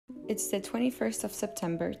It's the 21st of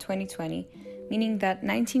September 2020, meaning that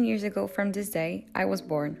 19 years ago from this day, I was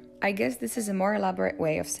born. I guess this is a more elaborate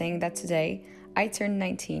way of saying that today, I turned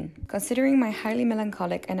 19. Considering my highly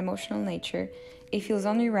melancholic and emotional nature, it feels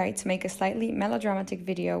only right to make a slightly melodramatic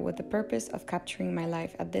video with the purpose of capturing my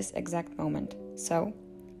life at this exact moment. So,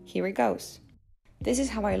 here it goes. This is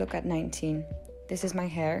how I look at 19. This is my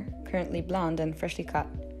hair, currently blonde and freshly cut.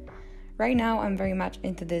 Right now, I'm very much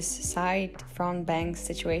into this side, front bangs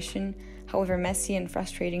situation, however messy and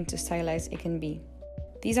frustrating to stylize it can be.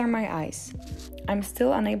 These are my eyes. I'm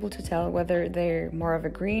still unable to tell whether they're more of a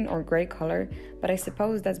green or grey color, but I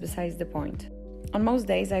suppose that's besides the point. On most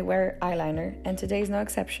days, I wear eyeliner, and today is no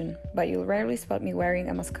exception, but you'll rarely spot me wearing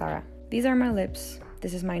a mascara. These are my lips.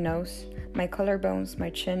 This is my nose, my collarbones,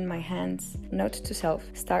 my chin, my hands. Note to self,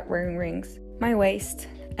 start wearing rings. My waist,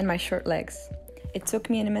 and my short legs. It took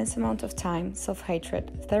me an immense amount of time,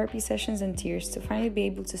 self-hatred, therapy sessions and tears to finally be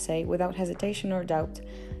able to say without hesitation or doubt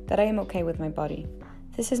that I am okay with my body.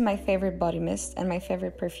 This is my favorite body mist and my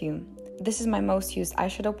favorite perfume. This is my most used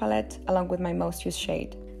eyeshadow palette along with my most used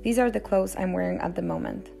shade. These are the clothes I'm wearing at the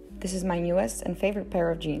moment. This is my newest and favorite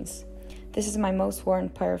pair of jeans. This is my most worn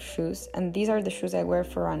pair of shoes, and these are the shoes I wear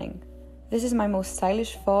for running. This is my most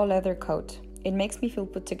stylish fall leather coat. It makes me feel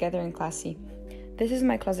put together and classy. This is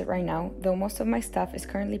my closet right now, though most of my stuff is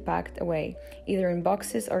currently packed away, either in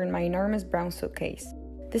boxes or in my enormous brown suitcase.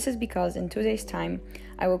 This is because in 2 days' time,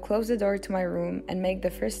 I will close the door to my room and make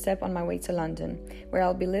the first step on my way to London, where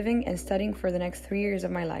I'll be living and studying for the next 3 years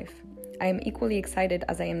of my life. I am equally excited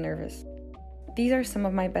as I am nervous. These are some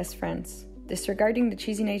of my best friends. Disregarding the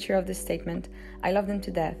cheesy nature of this statement, I love them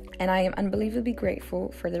to death, and I am unbelievably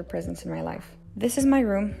grateful for their presence in my life. This is my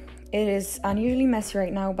room. It is unusually messy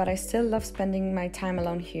right now, but I still love spending my time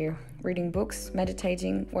alone here, reading books,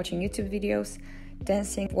 meditating, watching YouTube videos,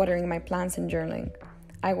 dancing, watering my plants and journaling.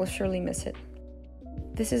 I will surely miss it.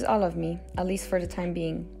 This is all of me, at least for the time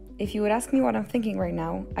being. If you would ask me what I'm thinking right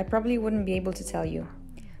now, I probably wouldn't be able to tell you.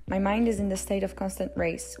 My mind is in the state of constant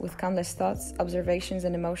race, with countless thoughts, observations,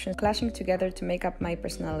 and emotions clashing together to make up my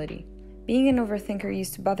personality. Being an overthinker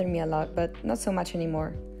used to bother me a lot, but not so much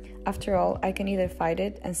anymore. After all, I can either fight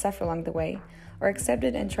it and suffer along the way, or accept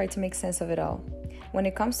it and try to make sense of it all. When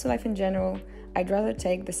it comes to life in general, I'd rather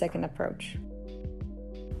take the second approach.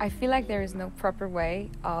 I feel like there is no proper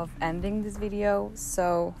way of ending this video,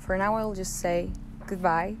 so for now I'll just say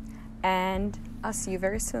goodbye, and I'll see you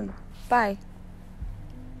very soon. Bye!